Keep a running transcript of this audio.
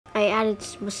I added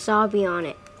wasabi on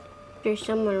it. There's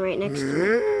someone right next to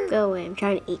me. Go away, I'm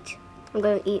trying to eat. I'm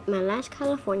going to eat my last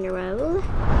California roll.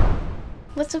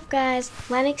 What's up guys,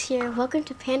 Lennox here. Welcome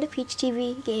to Panda Peach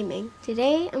TV Gaming.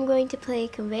 Today I'm going to play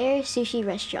Conveyor Sushi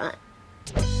Restaurant.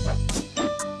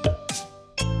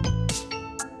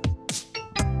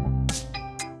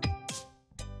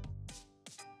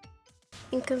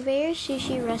 In Conveyor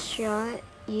Sushi Restaurant,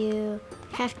 you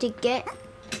have to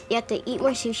eat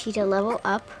more sushi to level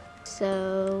up.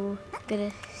 So I'm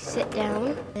gonna sit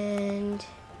down and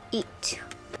eat.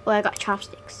 Well, I got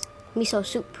chopsticks. Miso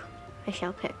soup, I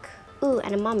shall pick. Ooh,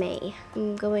 edamame.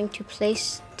 I'm going to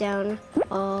place down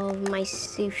all my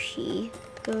sushi.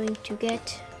 Going to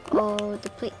get all the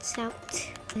plates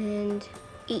out and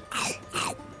eat.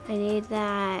 I need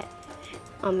that.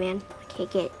 Oh man, I can't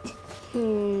get it.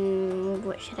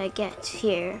 What should I get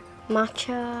here?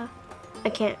 Matcha. I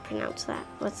can't pronounce that.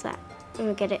 What's that? I'm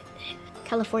gonna get it.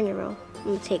 California roll. I'm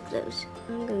gonna take those.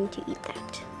 I'm going to eat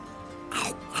that.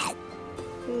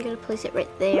 I'm gonna place it right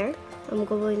there. I'm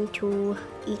going to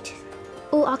eat.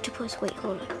 Oh, octopus. Wait,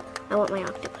 hold on. I want my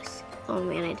octopus. Oh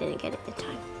man, I didn't get it in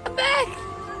time. I'm back!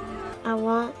 I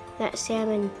want that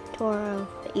salmon toro.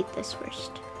 Eat this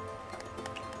first.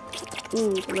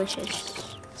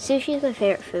 Delicious. Sushi is my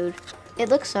favorite food. It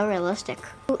looks so realistic.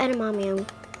 Ooh, edamame.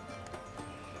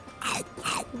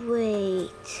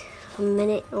 Wait a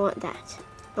minute. I want that.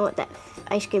 I want that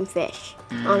ice cream fish.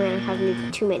 Oh man, I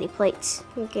have too many plates.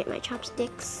 I'm gonna get my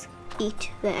chopsticks.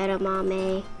 Eat the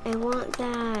edamame. I want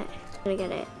that. I'm gonna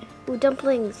get it. Ooh,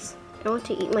 dumplings. I want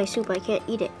to eat my soup. I can't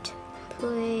eat it.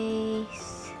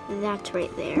 Place that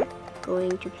right there.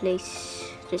 Going to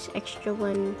place this extra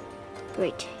one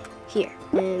right here.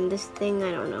 And this thing,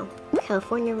 I don't know.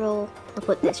 California roll. I'll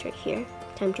put this right here.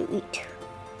 Time to eat.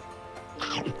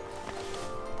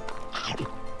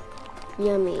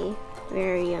 Yummy.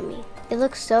 Very yummy. It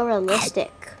looks so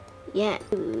realistic. Yeah,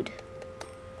 food.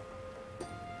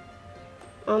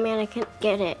 Oh man, I can't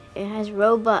get it. It has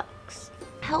Robux.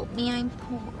 Help me, I'm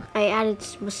poor. I added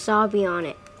wasabi on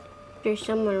it. There's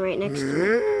someone right next to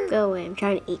me. Go away, I'm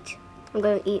trying to eat. I'm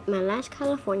going to eat my last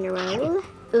California roll.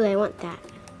 Ooh, I want that.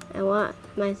 I want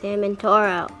my salmon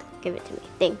toro. Give it to me.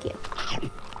 Thank you.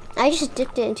 I just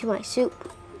dipped it into my soup.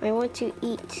 I want to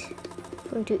eat.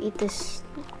 I'm going to eat this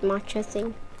matcha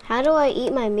thing. How do I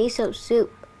eat my miso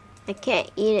soup? I can't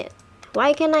eat it.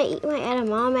 Why can't I eat my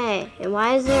edamame? And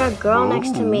why is there a girl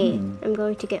next to me? I'm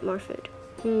going to get more food.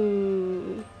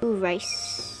 Ooh,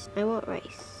 rice. I want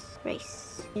rice.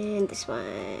 Rice. And this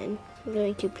one. I'm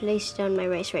going to place down my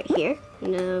rice right here.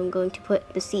 And then I'm going to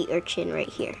put the sea urchin right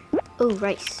here. Oh,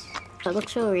 rice. That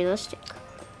looks so realistic.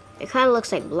 It kind of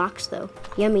looks like blocks though.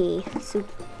 Yummy.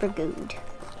 Super good.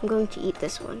 I'm going to eat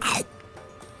this one.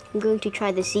 I'm going to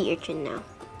try the sea urchin now.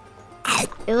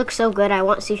 It looks so good. I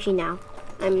want sushi now.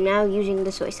 I'm now using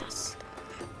the soy sauce.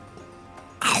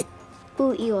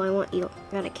 Ooh, eel. I want eel.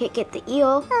 I can't get the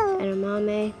eel.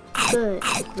 Edamame. Good.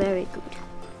 Very good.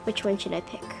 Which one should I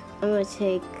pick? I'm going to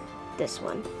take this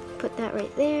one. Put that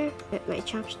right there. Get my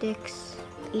chopsticks.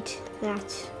 Eat that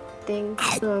thing.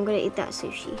 Oh, I'm going to eat that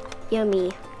sushi.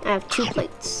 Yummy. I have 2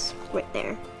 plates right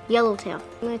there. Yellowtail.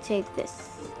 I'm going to take this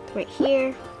right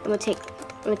here. I'm going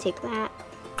to take that.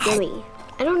 Yummy.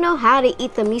 I don't know how to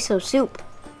eat the miso soup.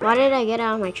 Why did I get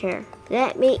out of my chair?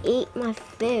 Let me eat my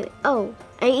food. Oh,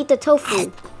 I eat the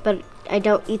tofu, but I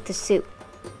don't eat the soup.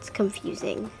 It's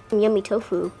confusing. Yummy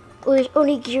tofu. Oh, there's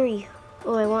onigiri.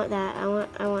 Oh, I want that.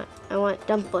 I want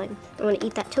dumpling. I want to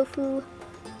eat that tofu.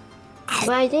 But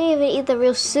I didn't even eat the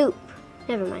real soup.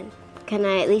 Never mind. Can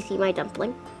I at least eat my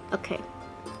dumpling? Okay.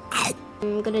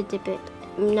 I'm gonna dip it.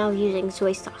 I'm now using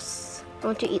soy sauce. I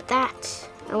want to eat that.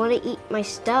 I want to eat my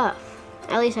stuff.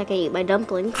 At least I can eat my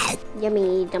dumplings.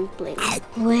 Yummy dumpling.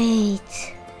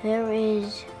 Wait,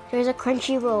 there's a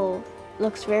crunchy roll.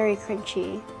 Looks very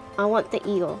crunchy. I want the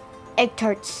eel. Egg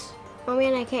tarts. Oh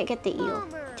man, I can't get the eel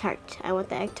tart. I want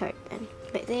the egg tart then.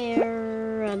 Right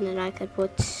there, and then I could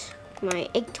put my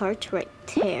egg tart right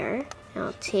there. And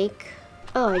I'll take,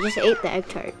 oh, I just ate the egg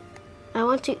tart. I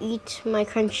want to eat my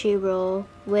crunchy roll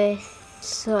with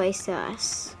soy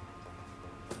sauce.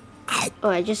 Oh,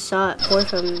 I just saw it pour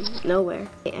from nowhere.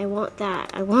 I want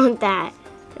that. I want that.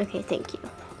 Okay, thank you.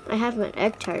 I have my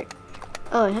egg tart.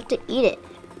 Oh, I have to eat it.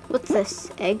 What's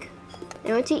this? Egg?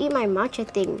 I want to eat my matcha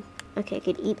thing. Okay, I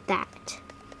could eat that.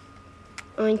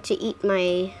 I want to eat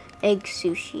my egg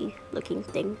sushi looking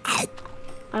thing.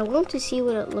 I want to see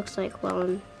what it looks like while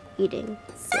I'm eating.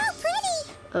 So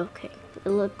pretty! Okay, it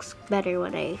looks better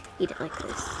when I eat it like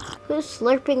this. Who's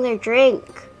slurping their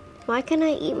drink? Why can't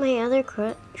I eat my other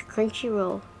crunchy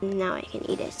roll? Now I can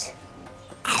eat it.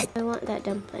 I want that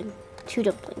dumpling. 2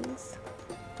 dumplings.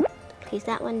 Place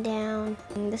that one down.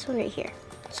 And this one right here.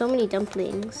 So many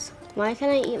dumplings. Why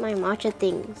can't I eat my matcha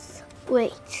things?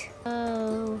 Wait.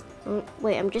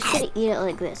 Wait, I'm just gonna eat it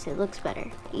like this. It looks better.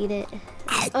 Eat it.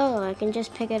 Oh, I can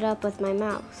just pick it up with my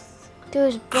mouth.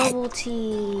 There's bubble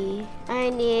tea. I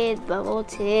need bubble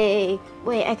tea.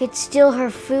 Wait, I could steal her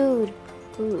food.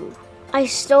 Ooh. I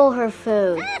stole her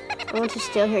food. I want to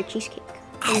steal her cheesecake.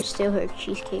 I'm gonna steal her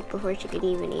cheesecake before she can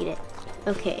even eat it.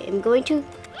 Okay, I'm going to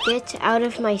get out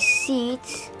of my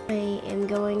seat. I am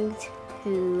going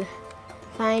to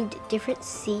find different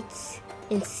seats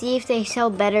and see if they sell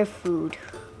better food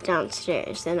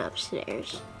downstairs than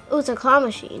upstairs. Oh, it's a claw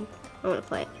machine. I want to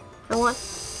play it. I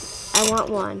want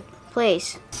one.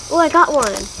 Please. Oh, I got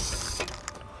one.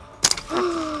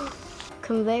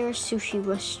 Conveyor Sushi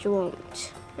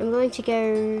Restaurant. I'm going to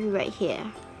go right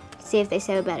here. See if they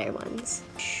sell better ones.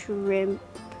 Shrimp.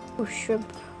 Oh,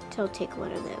 shrimp. I'll take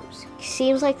one of those.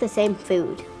 Seems like the same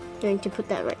food. I'm going to put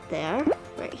that right there.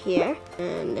 Right here.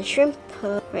 And the shrimp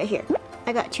right here.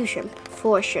 I got 2 shrimp.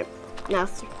 4 shrimp.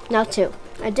 Now 2.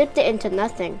 I dipped it into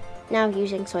nothing. Now I'm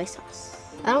using soy sauce.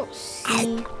 I don't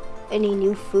see any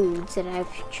new foods that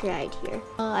I've tried here.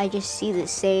 I just see the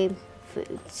same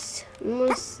foods. I'm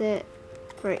gonna sit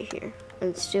right here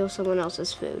and steal someone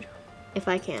else's food. If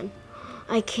I can.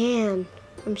 I can.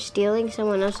 I'm stealing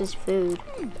someone else's food.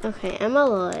 Okay, I'm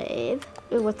alive.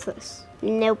 Ooh, what's this?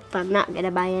 Nope, I'm not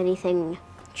gonna buy anything.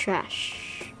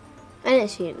 Trash. I didn't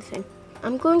see anything.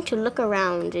 I'm going to look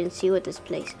around and see what this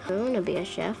place. I want to be a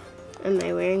chef. Am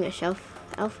I wearing a chef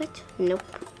outfit? Nope.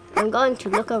 I'm going to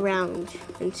look around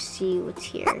and see what's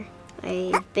here.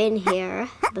 I've been here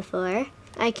before.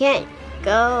 I can't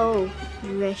go.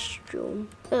 Restroom.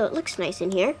 Oh, it looks nice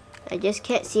in here. I just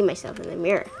can't see myself in the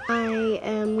mirror. I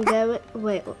am going,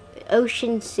 wait,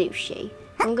 Ocean Sushi.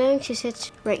 I'm going to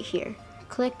sit right here.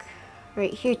 Click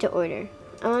right here to order.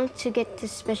 I want to get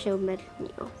this special menu.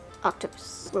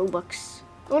 Octopus. Roblox.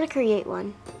 I want to create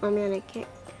one. I'm gonna get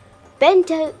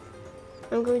bento.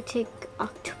 I'm going to take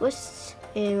octopus.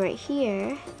 And right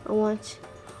here, I want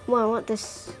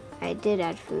this. I did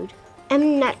add food.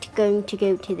 I'm not going to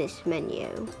go to this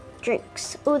menu.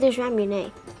 Drinks. Oh, there's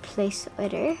ramen. Place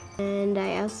order. And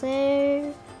I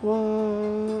also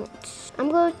want, I'm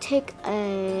going to take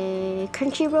a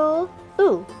crunchy roll.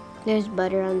 Ooh, there's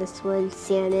butter on this one.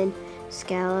 Salmon,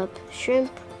 scallop,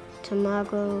 shrimp,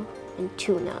 tamago, and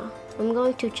tuna. I'm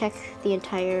going to check the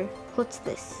entire, what's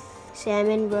this?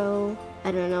 Salmon roll.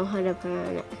 I don't know how to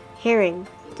pronounce it. Herring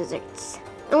desserts.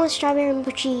 I want strawberry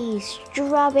mochi.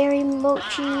 Strawberry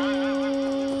mochi.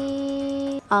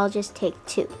 I'll just take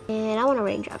 2. And I want a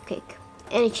raindrop cake.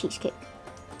 And a cheesecake.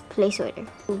 Place order.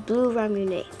 Blue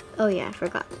ramen. Oh yeah, I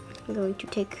forgot. I'm going to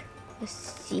take a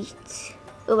seat.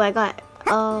 Oh, I got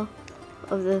all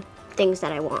of the things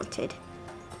that I wanted.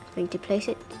 I'm going to place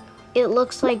it. It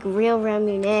looks like real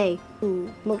ramen.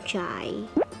 Ooh, mochi.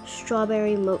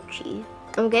 Strawberry mochi.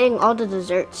 I'm getting all the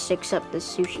desserts except the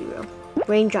sushi roll.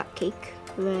 Raindrop cake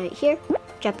right here.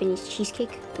 Japanese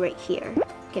cheesecake right here.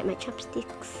 Get my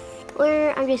chopsticks.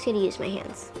 Or I'm just gonna use my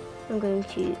hands. I'm going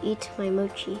to eat my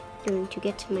mochi. I'm going to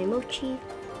get to my mochi.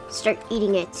 Start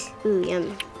eating it. Ooh,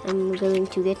 yum. I'm going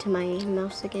to get to my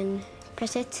mouse again.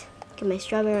 Press it. Get my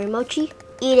strawberry mochi.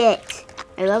 Eat it.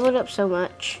 I leveled up so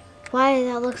much. Why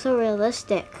does that look so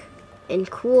realistic and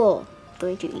cool? I'm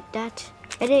going to eat that.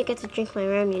 I didn't get to drink my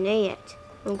ramen yet.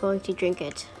 I'm going to drink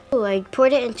it. Ooh, I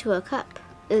poured it into a cup.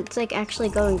 It's like actually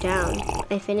going down.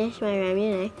 I finished my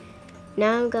ramen.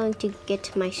 Now I'm going to get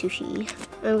to my sushi.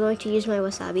 I'm going to use my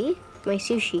wasabi. My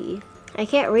sushi. I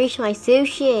can't reach my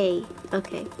sushi.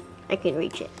 Okay, I can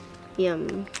reach it.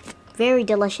 Yum. Very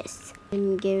delicious.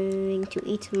 I'm going to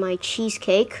eat my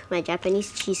cheesecake. My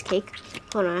Japanese cheesecake.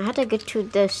 Hold on, I have to get to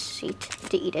this seat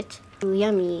to eat it. Ooh,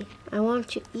 yummy. I want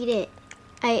to eat it.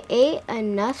 I ate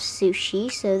enough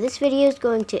sushi, so this video is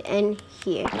going to end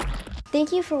here.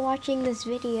 Thank you for watching this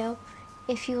video.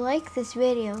 If you like this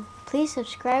video, please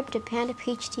subscribe to Panda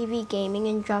Peach TV Gaming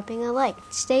and dropping a like.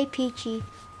 Stay peachy.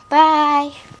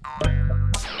 Bye!